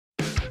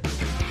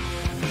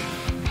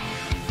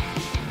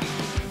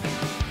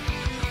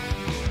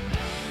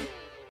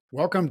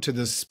Welcome to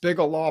the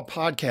Spiggle Law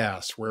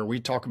Podcast, where we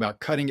talk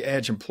about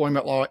cutting-edge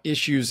employment law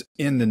issues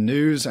in the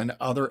news and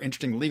other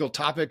interesting legal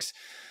topics.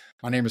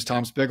 My name is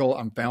Tom Spiggle.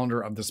 I'm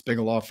founder of the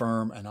Spiggle Law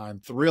Firm, and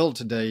I'm thrilled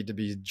today to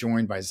be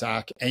joined by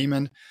Zach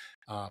Aman,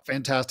 a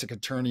fantastic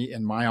attorney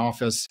in my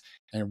office,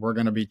 and we're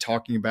going to be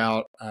talking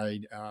about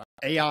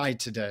AI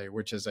today,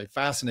 which is a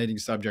fascinating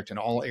subject in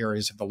all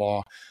areas of the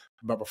law.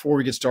 But before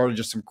we get started,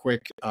 just some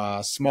quick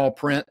small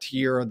print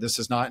here. This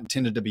is not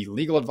intended to be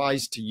legal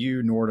advice to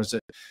you, nor does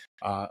it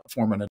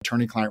form an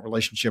attorney-client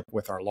relationship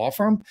with our law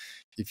firm.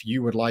 If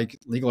you would like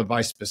legal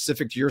advice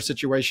specific to your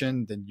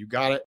situation, then you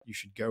got it. You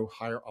should go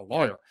hire a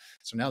lawyer.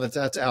 So now that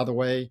that's out of the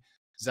way,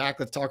 Zach,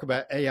 let's talk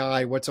about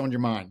AI. What's on your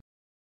mind?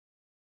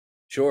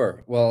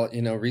 Sure. Well,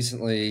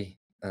 recently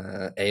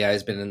AI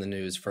has been in the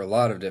news for a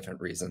lot of different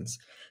reasons.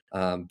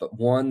 But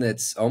one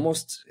that's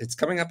it's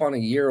coming up on a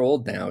year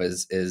old now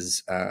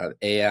is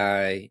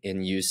AI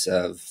in use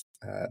of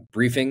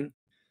briefing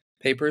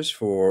papers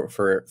for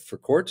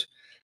court.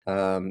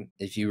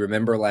 If you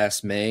remember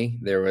last May,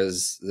 there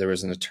was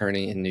an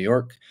attorney in New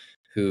York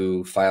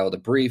who filed a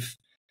brief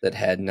that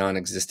had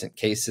non-existent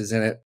cases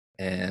in it,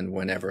 and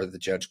whenever the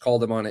judge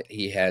called him on it,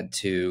 he had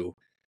to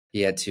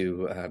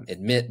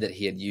admit that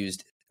he had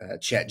used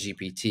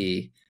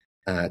ChatGPT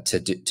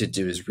to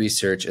do his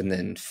research, and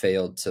then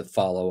failed to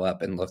follow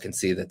up and look and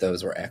see that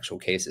those were actual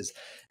cases.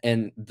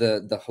 And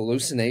the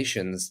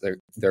hallucinations,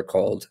 they're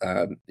called,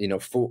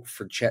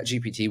 for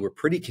ChatGPT, were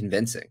pretty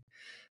convincing.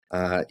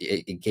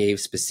 It gave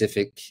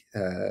specific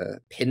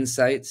pin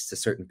sites to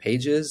certain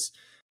pages.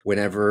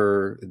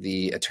 Whenever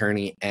the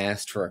attorney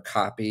asked for a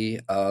copy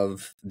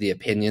of the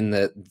opinion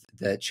that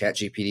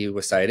ChatGPT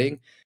was citing,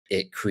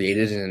 it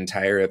created an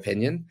entire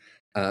opinion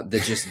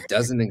that just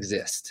doesn't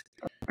exist.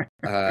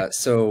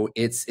 So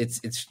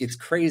it's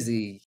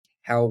crazy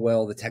how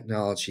well the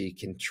technology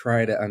can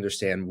try to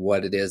understand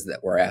what it is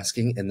that we're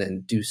asking, and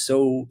then do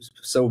so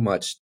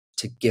much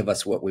to give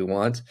us what we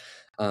want,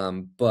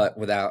 but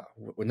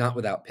not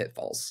without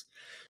pitfalls.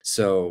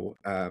 So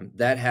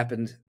that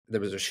happened.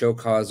 There was a show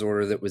cause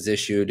order that was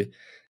issued,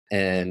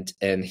 and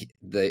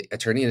the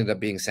attorney ended up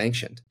being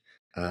sanctioned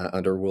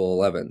under Rule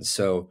 11.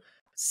 So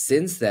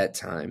since that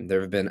time, there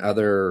have been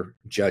other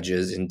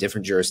judges in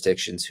different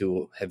jurisdictions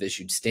who have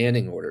issued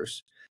standing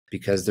orders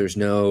because there are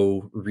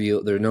no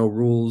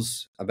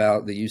rules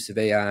about the use of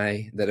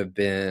AI that have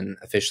been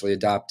officially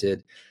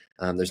adopted.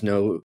 There's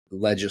no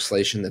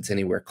legislation that's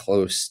anywhere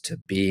close to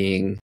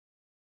being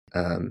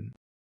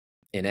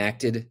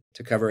enacted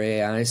to cover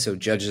AI. So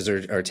judges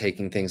are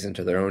taking things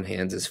into their own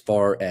hands as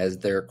far as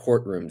their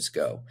courtrooms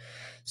go.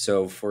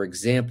 So, for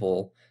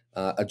example,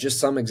 just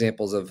some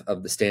examples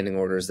of the standing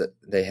orders that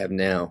they have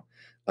now.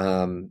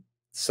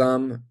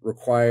 Some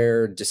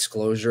require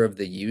disclosure of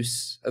the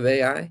use of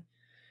AI.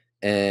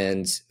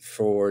 And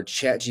for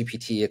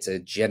ChatGPT, it's a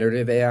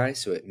generative AI,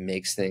 so it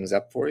makes things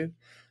up for you.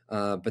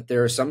 But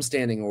there are some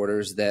standing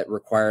orders that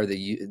require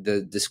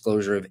the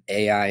disclosure of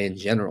AI in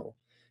general.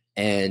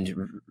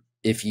 And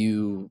if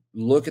you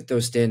look at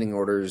those standing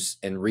orders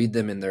and read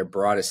them in their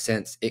broadest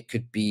sense, it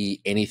could be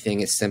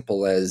anything as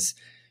simple as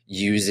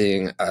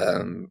using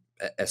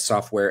a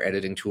software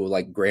editing tool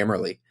like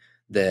Grammarly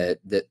that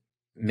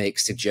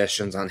makes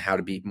suggestions on how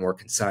to be more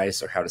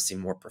concise or how to seem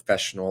more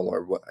professional,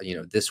 or what,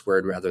 this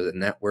word rather than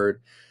that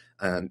word.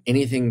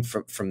 Anything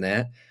from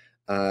that.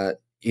 I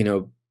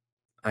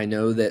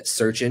know that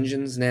search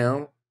engines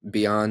now,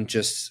 beyond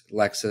just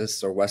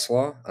Lexis or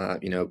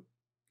Westlaw,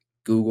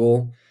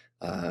 Google,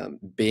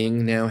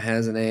 Bing now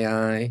has an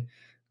AI.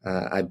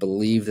 I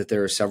believe that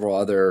there are several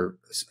other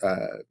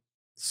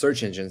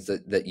search engines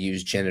that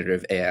use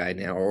generative AI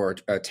now, or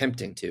are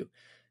attempting to.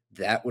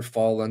 That would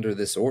fall under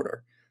this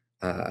order.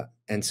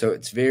 And so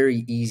it's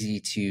very easy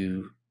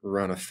to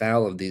run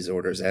afoul of these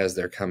orders as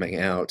they're coming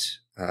out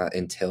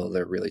until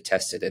they're really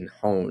tested and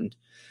honed.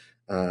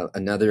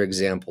 Another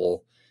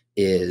example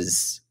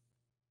is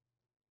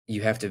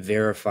you have to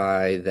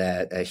verify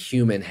that a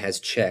human has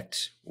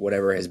checked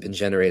whatever has been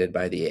generated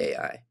by the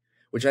AI,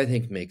 which I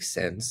think makes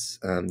sense.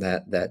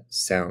 That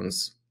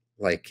sounds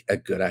like a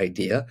good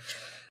idea.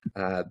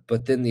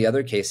 But then the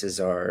other cases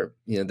are,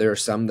 there are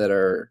some that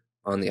are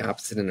on the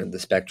opposite end of the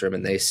spectrum,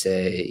 and they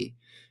say,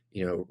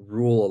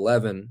 Rule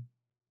 11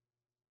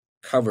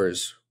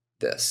 covers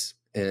this.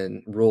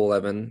 And Rule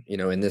 11,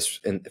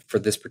 for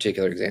this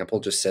particular example,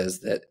 just says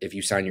that if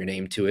you sign your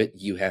name to it,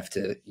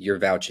 you're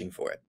vouching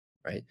for it,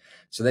 right?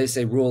 So they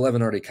say Rule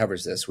 11 already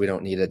covers this. We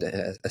don't need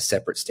a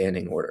separate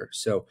standing order.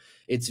 So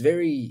it's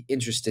very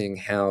interesting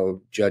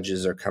how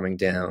judges are coming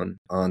down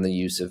on the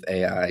use of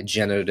AI,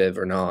 generative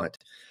or not,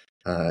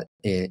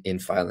 in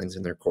filings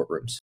in their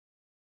courtrooms.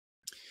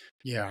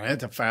 Yeah,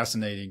 that's a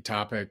fascinating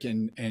topic,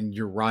 and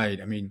you're right.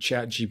 I mean,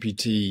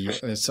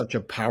 ChatGPT is such a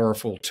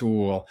powerful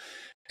tool,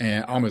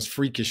 and almost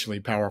freakishly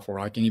powerful.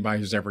 Like anybody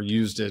who's ever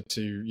used it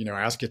to,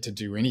 ask it to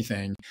do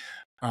anything.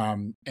 I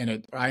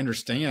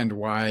understand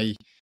why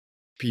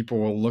people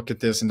will look at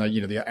this and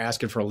they're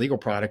asking for a legal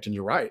product, and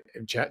you're right,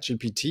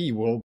 ChatGPT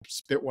will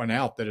spit one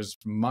out that is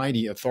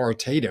mighty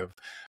authoritative.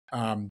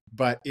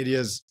 But it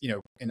is,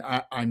 and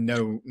I'm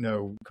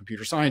no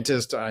computer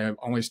scientist. I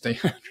only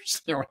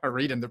understand what I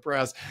read in the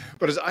press.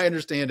 But as I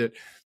understand it,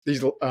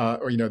 these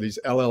these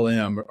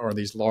LLM or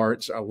these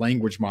large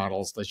language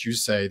models, as you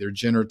say, they're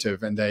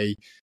generative, and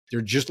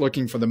they're just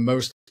looking for the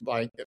most,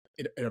 like,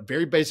 at a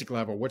very basic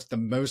level, what's the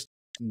most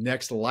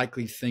next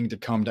likely thing to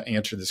come to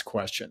answer this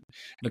question.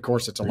 And of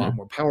course, it's a lot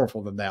more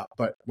powerful than that.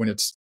 But when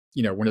it's,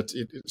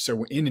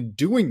 so in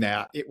doing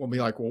that, it will be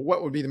like, well,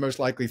 what would be the most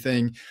likely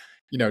thing,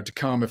 to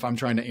come if I'm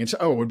trying to answer?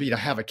 Oh, it would be to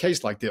have a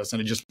case like this.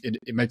 And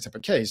it makes up a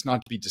case, not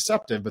to be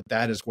deceptive, but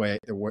that is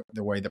the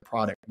way the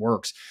product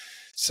works.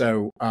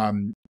 So,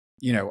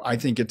 I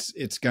think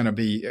it's going to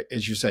be,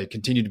 as you say,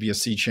 continue to be a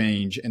sea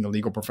change in the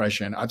legal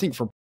profession. I think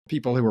for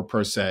people who are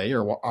pro se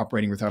or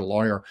operating without a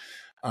lawyer,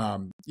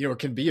 it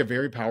can be a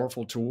very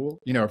powerful tool.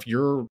 If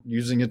you're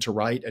using it to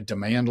write a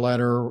demand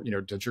letter,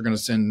 that you're going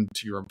to send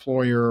to your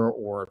employer,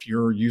 or if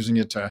you're using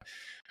it to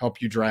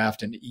help you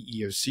draft an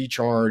EEOC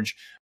charge,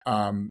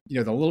 the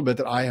little bit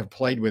that I have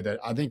played with it,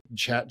 I think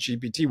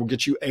ChatGPT will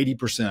get you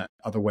 80%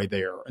 of the way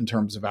there in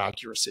terms of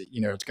accuracy.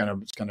 It's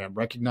going to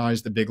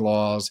recognize the big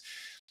laws.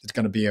 It's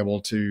going to be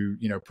able to,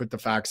 put the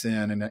facts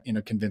in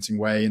a convincing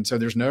way. And so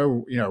there's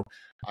no,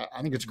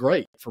 I think it's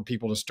great for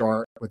people to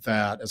start with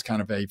that as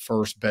kind of a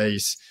first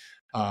base,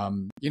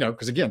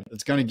 because again,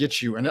 it's going to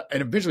get you, and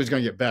eventually it's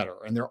going to get better.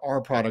 And there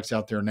are products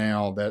out there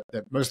now that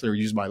mostly are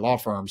used by law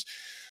firms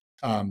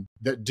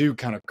that do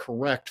kind of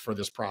correct for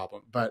this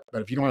problem. But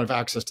if you don't have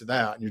access to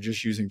that and you're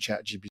just using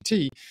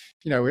ChatGPT,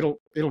 it'll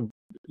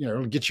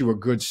get you a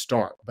good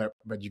start. But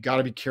you got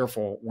to be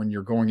careful when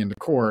you're going into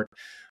court.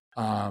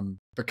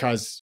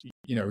 Because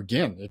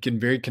again, it can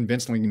very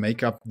convincingly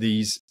make up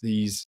these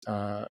cases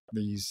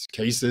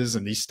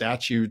and these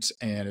statutes,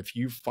 and if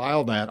you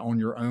file that on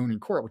your own in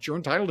court, which you're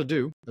entitled to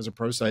do as a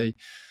pro se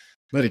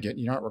litigant,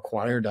 you're not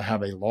required to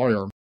have a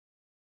lawyer.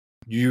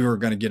 You are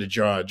going to get a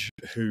judge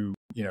who,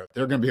 they're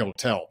going to be able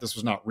to tell this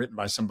was not written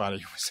by somebody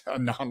who was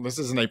this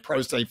isn't a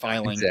pro se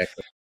filing.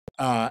 Exactly.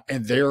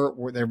 And there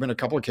have been a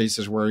couple of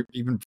cases where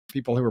even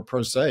people who are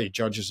pro se,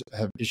 judges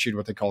have issued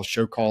what they call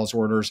show cause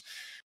orders,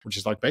 which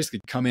is like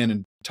basically come in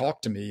and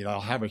talk to me.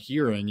 I'll have a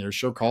hearing,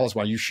 show cause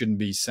why you shouldn't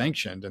be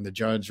sanctioned. And the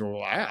judge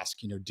will ask,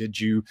 did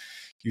you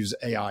use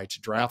AI to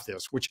draft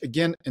this? Which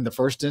again, in the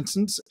first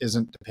instance,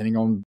 isn't, depending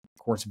on,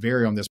 courts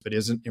vary on this, but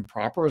isn't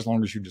improper as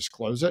long as you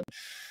disclose it.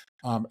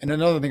 And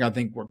another thing I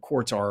think what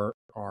courts are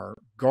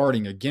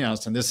guarding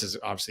against, and this is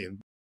obviously a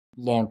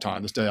long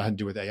time, this had to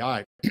do with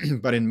AI,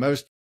 but in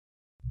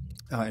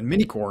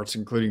many courts,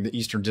 including the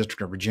Eastern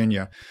District of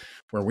Virginia,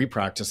 where we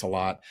practice a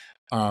lot,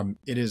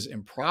 it is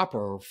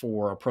improper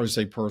for a pro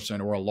se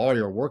person or a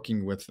lawyer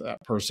working with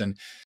that person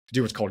to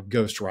do what's called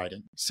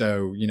ghostwriting.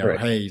 So, Right.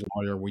 Hey,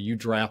 lawyer, will you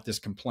draft this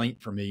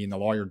complaint for me? And the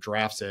lawyer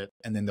drafts it.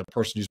 And then the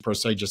person who's pro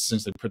se just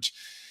essentially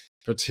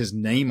puts his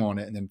name on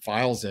it and then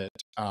files it.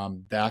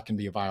 That can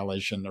be a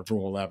violation of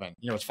Rule 11.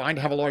 It's fine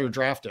to have a lawyer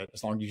draft it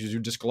as long as you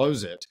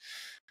disclose it.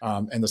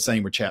 And the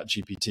same with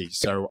ChatGPT.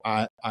 So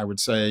I would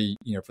say,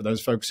 for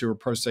those folks who are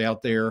pro se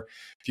out there,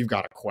 if you've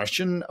got a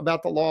question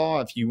about the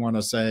law, if you want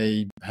to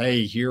say,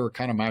 hey, here are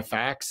kind of my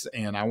facts,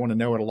 and I want to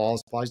know what a law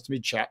applies to me,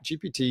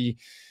 ChatGPT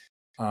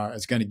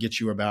is going to get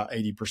you about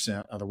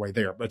 80% of the way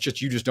there. But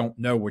you just don't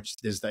know which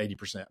is the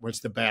 80%,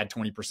 what's the bad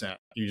 20%.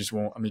 You just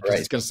won't, because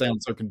It's going to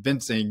sound so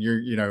convincing,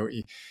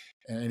 and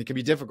it can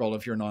be difficult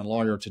if you're a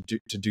non-lawyer to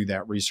do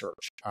that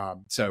research.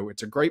 So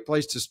it's a great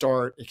place to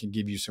start. It can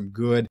give you some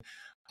good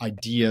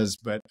ideas,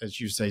 but as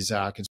you say,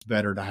 Zach, it's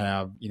better to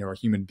have, a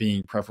human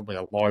being, preferably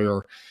a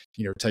lawyer,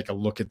 take a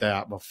look at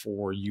that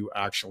before you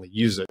actually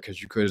use it,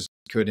 because you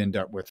could end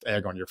up with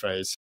egg on your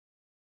face.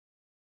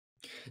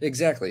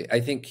 Exactly.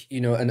 I think,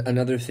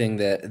 another thing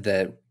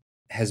that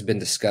has been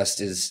discussed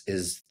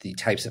is the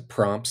types of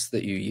prompts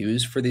that you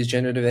use for these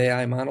generative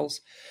AI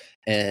models.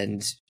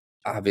 And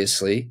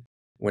obviously,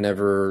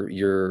 whenever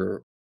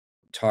you're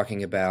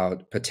talking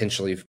about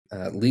potentially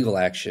legal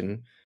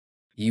action,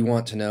 you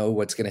want to know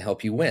what's going to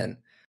help you win.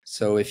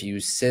 So if you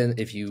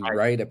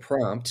write a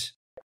prompt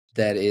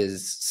that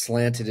is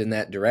slanted in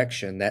that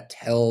direction, that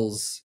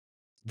tells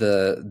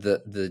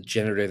the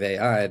generative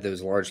AI,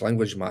 those large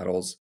language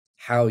models,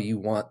 how you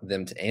want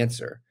them to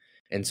answer.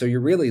 And so you're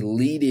really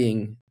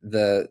leading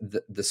the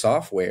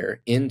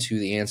software into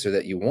the answer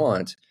that you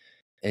want,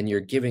 and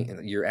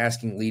you're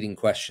asking leading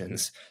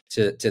questions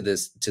to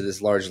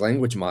this large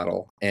language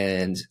model,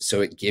 and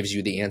so it gives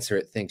you the answer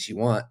it thinks you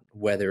want.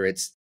 Whether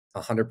it's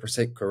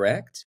 100%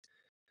 correct,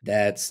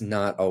 that's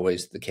not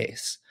always the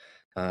case.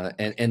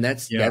 And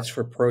that's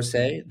for pro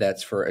se,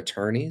 that's for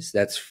attorneys,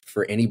 that's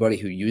for anybody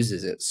who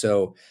uses it.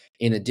 So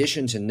in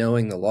addition to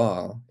knowing the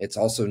law, it's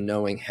also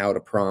knowing how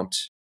to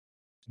prompt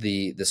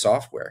the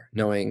software,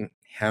 knowing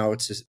how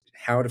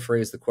to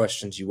phrase the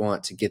questions you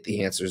want to get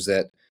the answers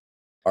that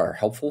are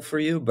helpful for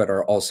you, but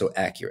are also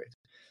accurate.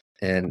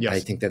 And I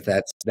think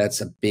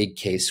that's a big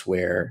case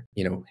where,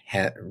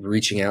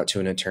 reaching out to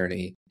an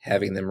attorney,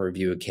 having them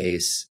review a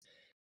case,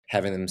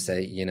 having them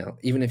say,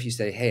 even if you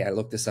say, hey, I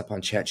looked this up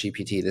on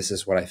ChatGPT, this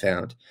is what I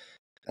found.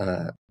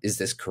 Is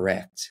this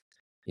correct?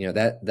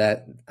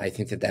 That I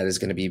think that is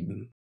going to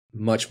be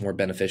much more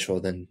beneficial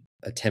than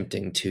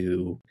attempting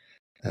to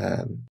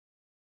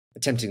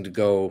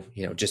go,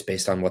 just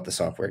based on what the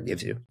software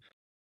gives you.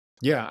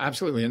 Yeah,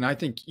 absolutely. And I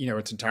think,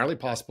 it's entirely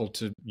possible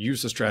to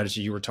use the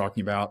strategy you were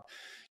talking about,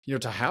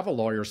 to have a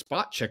lawyer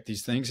spot check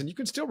these things, and you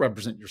can still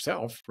represent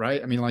yourself,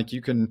 right? I mean, like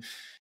you can,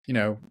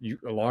 a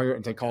lawyer,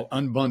 they call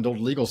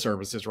unbundled legal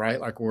services, right?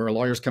 Like where a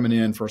lawyer's coming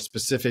in for a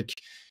specific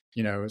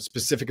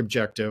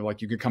objective.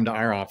 Like you could come to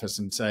our office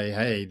and say,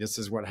 hey, this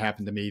is what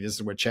happened to me. This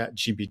is what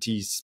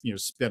ChatGPT,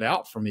 spit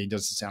out for me.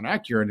 Does it sound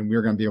accurate? And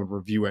we're going to be able to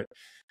review it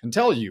and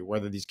tell you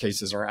whether these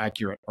cases are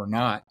accurate or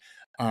not.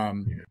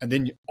 And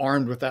then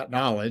armed with that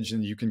knowledge,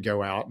 and you can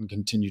go out and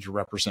continue to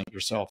represent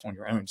yourself on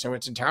your own. So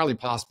it's entirely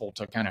possible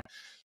to kind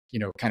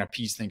of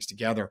piece things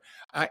together.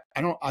 I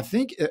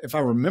think if I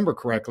remember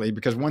correctly,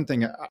 because one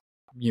thing,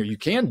 you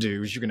can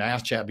do is you can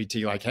ask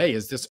ChatGPT like, hey,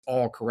 is this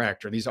all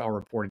correct? Are these all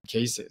reported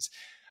cases?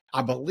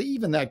 I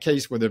believe in that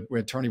case where the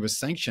attorney was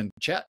sanctioned,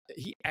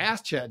 he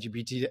asked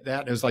ChatGPT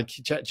that. And it was like,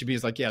 ChatGPT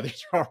is like, yeah,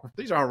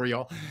 these are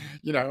real,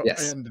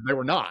 Yes. and they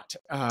were not.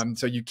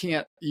 So you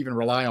can't even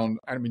rely on,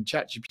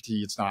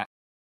 ChatGPT, it's not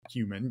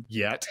human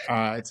yet.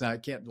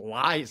 It can't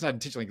lie. It's not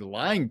intentionally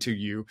lying to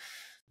you,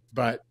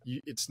 but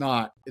it's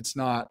not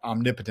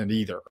omnipotent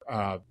either.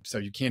 So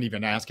you can't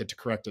even ask it to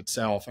correct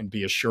itself and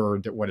be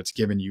assured that what it's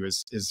given you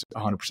is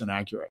 100%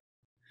 accurate.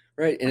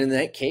 Right. And in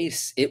that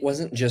case, it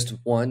wasn't just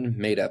one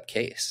made up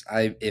case.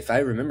 If I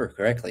remember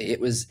correctly,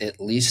 it was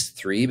at least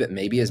 3, but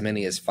maybe as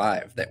many as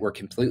 5 that were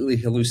completely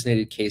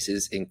hallucinated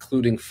cases,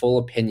 including full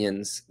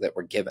opinions that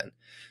were given.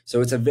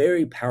 So it's a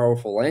very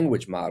powerful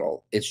language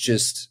model. It's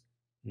just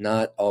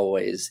not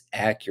always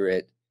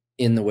accurate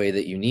in the way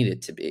that you need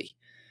it to be.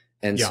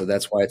 And so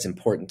that's why it's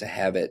important to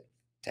have it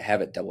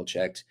double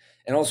checked,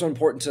 and also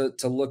important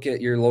to look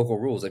at your local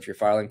rules. If you're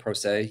filing pro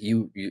se,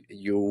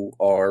 you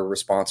are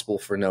responsible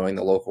for knowing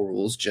the local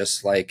rules,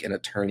 just like an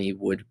attorney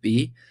would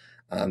be.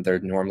 They're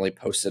normally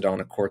posted on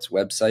a court's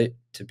website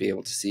to be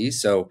able to see.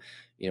 So,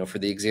 for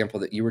the example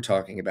that you were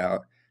talking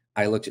about,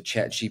 I looked at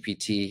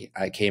ChatGPT.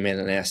 I came in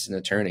and asked an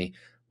attorney.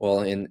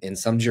 Well, in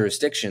some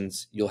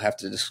jurisdictions, you'll have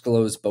to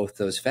disclose both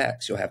those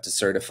facts. You'll have to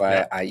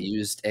certify I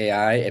used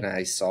AI and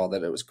I saw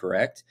that it was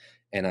correct,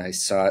 and I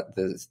sought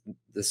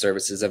the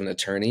services of an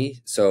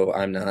attorney, so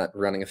I'm not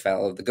running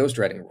afoul of the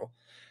ghostwriting rule.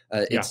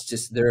 It's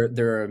just there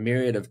are a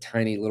myriad of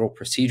tiny little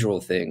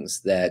procedural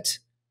things that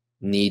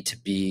need to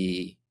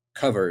be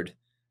covered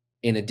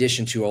in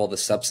addition to all the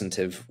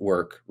substantive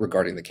work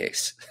regarding the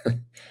case.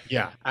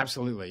 Yeah,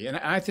 absolutely. And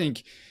I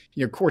think,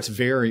 courts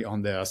vary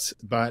on this,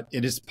 but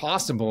it is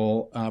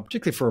possible,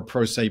 particularly for a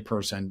pro se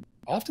person.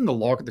 Often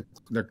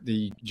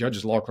the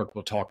judge's law clerk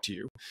will talk to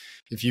you.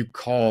 If you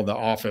call the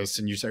office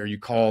and you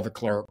call the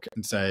clerk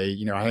and say,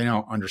 I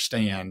don't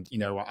understand,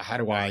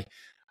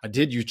 I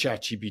did use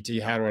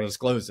ChatGPT. How do I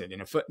disclose it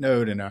in a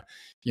footnote? And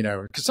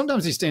because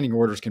sometimes these standing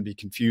orders can be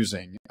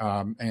confusing,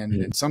 and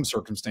in some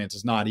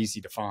circumstances not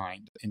easy to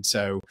find. And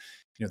so,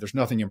 there's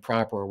nothing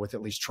improper with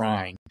at least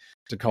trying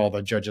to call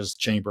the judge's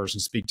chambers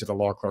and speak to the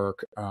law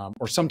clerk,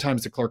 or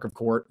sometimes the clerk of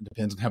court. It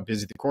depends on how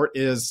busy the court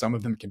is. Some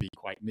of them can be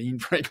quite mean,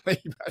 frankly,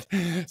 but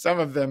some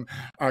of them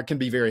can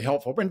be very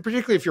helpful. And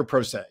particularly if you're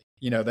pro se,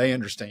 they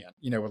understand.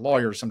 With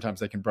lawyers, sometimes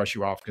they can brush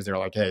you off because they're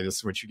like, hey, this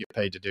is what you get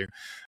paid to do.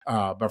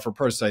 But for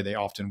pro se, they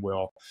often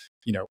will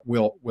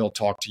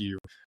talk to you.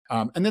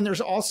 And then there's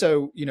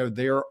also,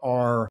 there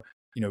are,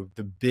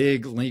 the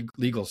big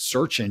legal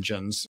search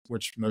engines,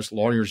 which most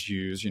lawyers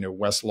use,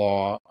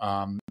 Westlaw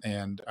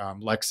and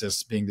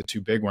Lexis being the 2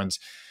 big ones,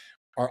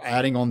 are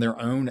adding on their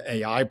own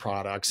AI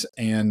products.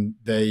 And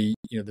they,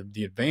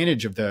 the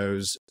advantage of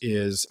those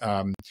is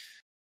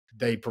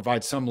they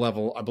provide some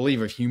level, I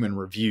believe, of human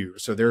review.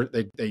 So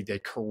they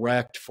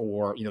correct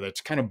for,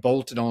 that's kind of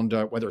bolted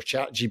onto whether it's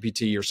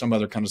ChatGPT or some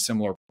other kind of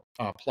similar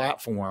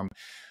platform.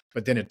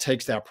 But then it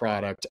takes that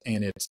product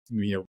and it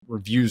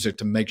reviews it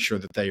to make sure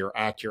that they are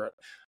accurate.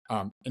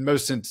 In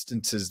most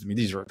instances,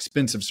 these are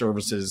expensive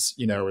services.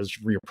 As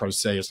for your pro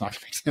se, it's not going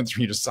to make sense for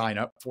you to sign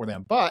up for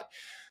them. But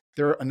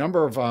there are a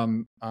number of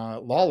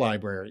law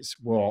libraries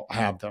will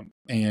have them,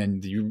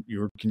 and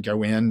you can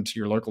go into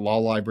your local law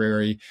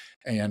library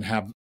and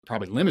have,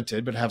 probably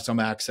limited, but have some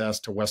access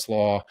to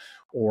Westlaw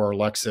or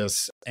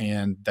Lexis,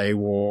 and they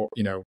will,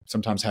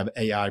 sometimes have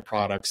AI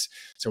products.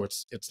 So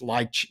it's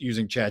like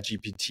using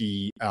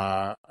ChatGPT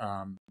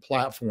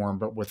platform,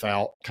 but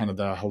without kind of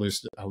the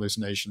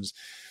hallucinations.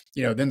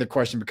 Then the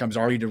question becomes,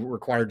 are you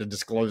required to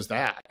disclose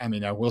that?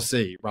 We'll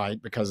see, right?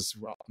 Because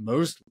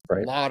a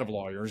lot of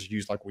lawyers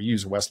we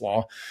use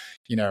Westlaw,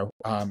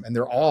 and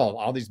they're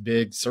all these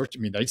big search.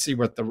 they see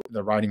what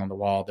the writing on the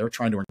wall. They're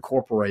trying to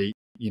incorporate,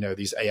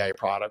 these AI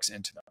products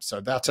into them. So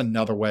that's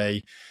another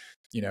way.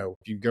 If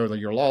you go to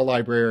your law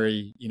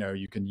library,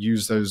 you can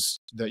use those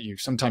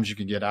sometimes you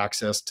can get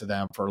access to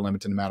them for a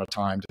limited amount of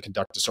time to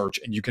conduct a search,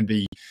 and you can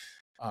be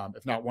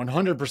If not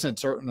 100%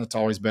 certain, it's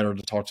always better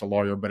to talk to a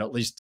lawyer, but at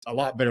least a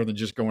lot better than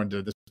just going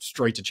to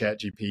straight to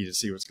ChatGPT to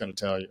see what's going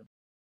to tell you.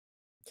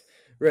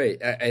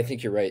 Right. I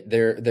think you're right.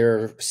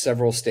 There are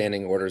several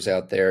standing orders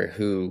out there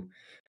who,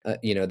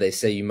 they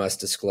say you must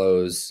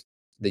disclose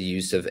the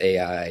use of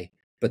AI,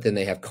 but then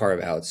they have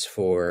carve-outs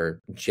for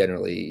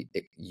generally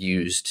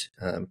used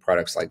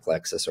products like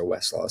Lexis or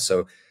Westlaw.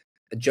 So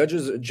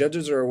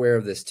judges are aware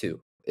of this too.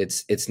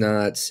 It's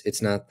not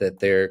that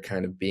they're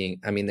kind of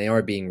being, I mean, they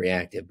are being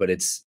reactive, but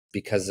it's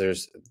because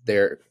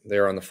they're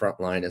on the front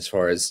line as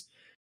far as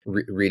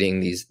reading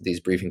these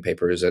briefing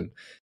papers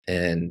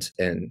and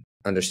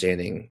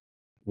understanding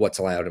what's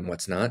allowed and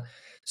what's not.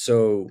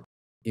 So,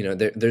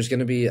 there's going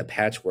to be a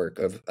patchwork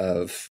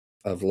of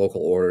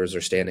local orders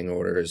or standing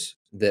orders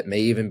that may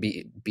even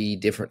be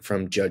different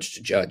from judge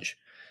to judge.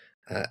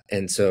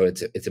 And so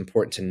it's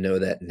important to know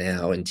that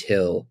now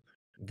until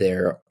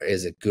there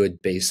is a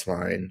good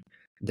baseline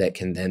that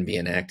can then be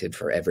enacted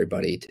for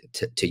everybody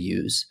to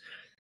use.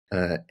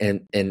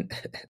 And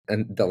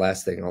the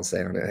last thing I'll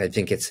say on it, I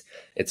think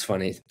it's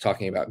funny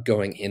talking about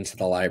going into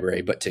the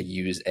library, but to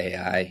use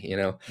AI,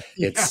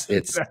 it's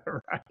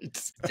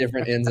right.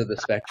 different ends of the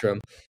spectrum.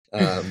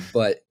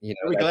 But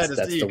Really glad to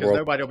see the because world.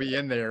 nobody will be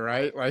in there,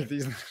 right? Like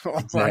these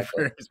Exactly.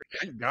 libraries.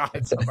 Thank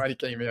God somebody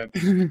came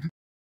in.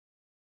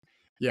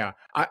 Yeah.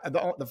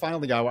 The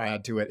final thing I will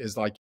add to it is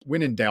like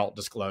when in doubt,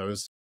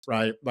 disclose,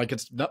 right? Like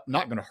it's not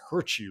going to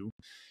hurt you,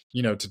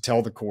 to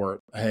tell the court,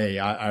 hey,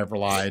 I've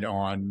relied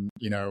on,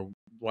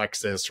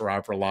 Lexis or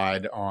I've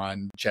relied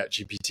on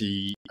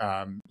ChatGPT,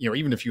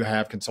 even if you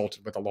have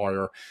consulted with a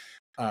lawyer,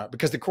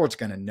 because the court's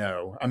going to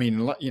know. I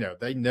mean,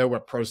 they know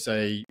what pro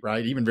se,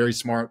 right? Even very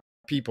smart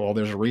people,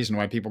 there's a reason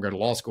why people go to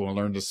law school and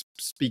learn to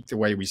speak the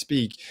way we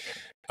speak.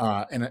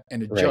 And a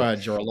Right.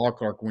 judge or a law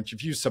clerk,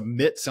 if you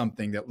submit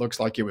something that looks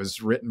like it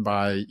was written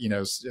by,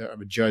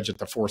 a judge at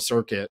the Fourth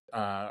Circuit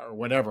or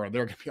whatever,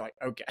 they're going to be like,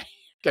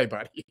 okay,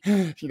 buddy,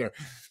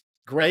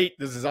 great.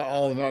 This is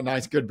all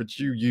nice, good, but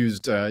you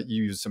used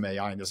some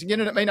AI in this.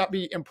 Again, and it may not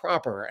be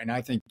improper. And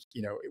I think,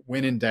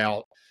 when in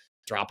doubt,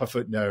 drop a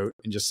footnote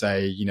and just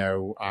say,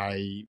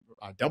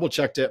 I double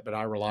checked it, but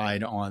I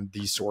relied on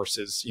these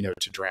sources,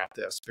 to draft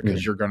this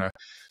because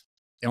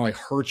it only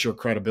hurts your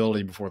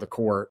credibility before the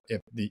court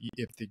if the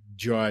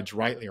judge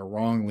rightly or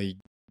wrongly,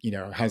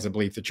 has a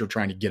belief that you're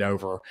trying to get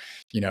over,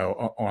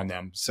 on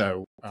them.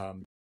 So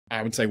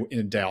I would say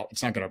in doubt,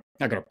 it's not going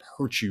to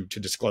hurt you to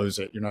disclose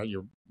it.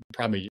 You're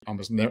probably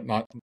almost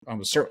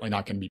certainly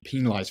not going to be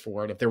penalized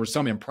for it. If there was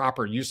some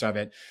improper use of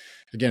it,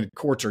 again,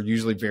 courts are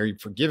usually very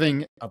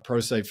forgiving of pro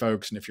se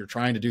folks. And if you're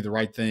trying to do the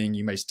right thing,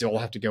 you may still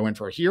have to go in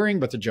for a hearing,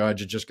 but the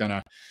judge is just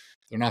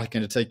they're not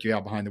going to take you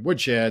out behind the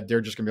woodshed.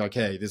 They're just going to be like,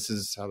 hey, this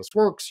is how this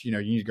works. You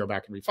need to go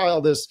back and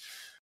refile this.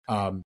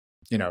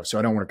 So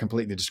I don't want to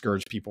completely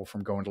discourage people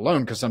from going to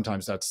loan because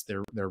sometimes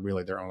they're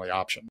really their only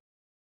option.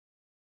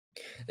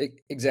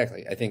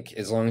 Exactly. I think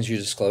as long as you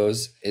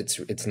disclose,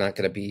 it's not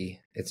going to be,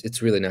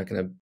 it's really not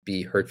going to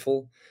be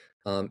hurtful.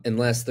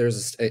 Unless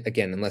there's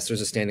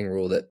a standing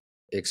rule that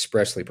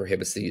expressly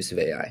prohibits the use of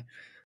AI.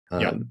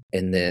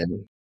 And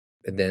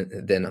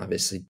then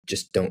obviously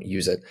just don't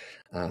use it.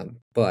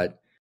 But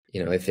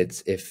if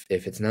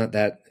it's not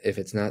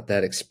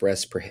that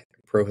express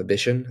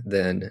prohibition,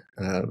 then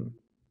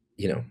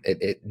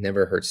it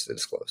never hurts to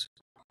disclose.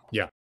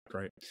 Yeah,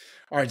 great.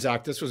 All right,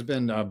 Zach, this has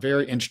been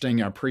very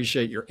interesting. I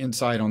appreciate your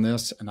insight on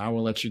this, and I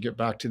will let you get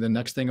back to the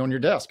next thing on your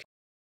desk.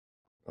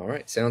 All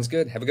right, sounds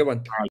good. Have a good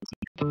one.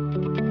 All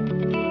right.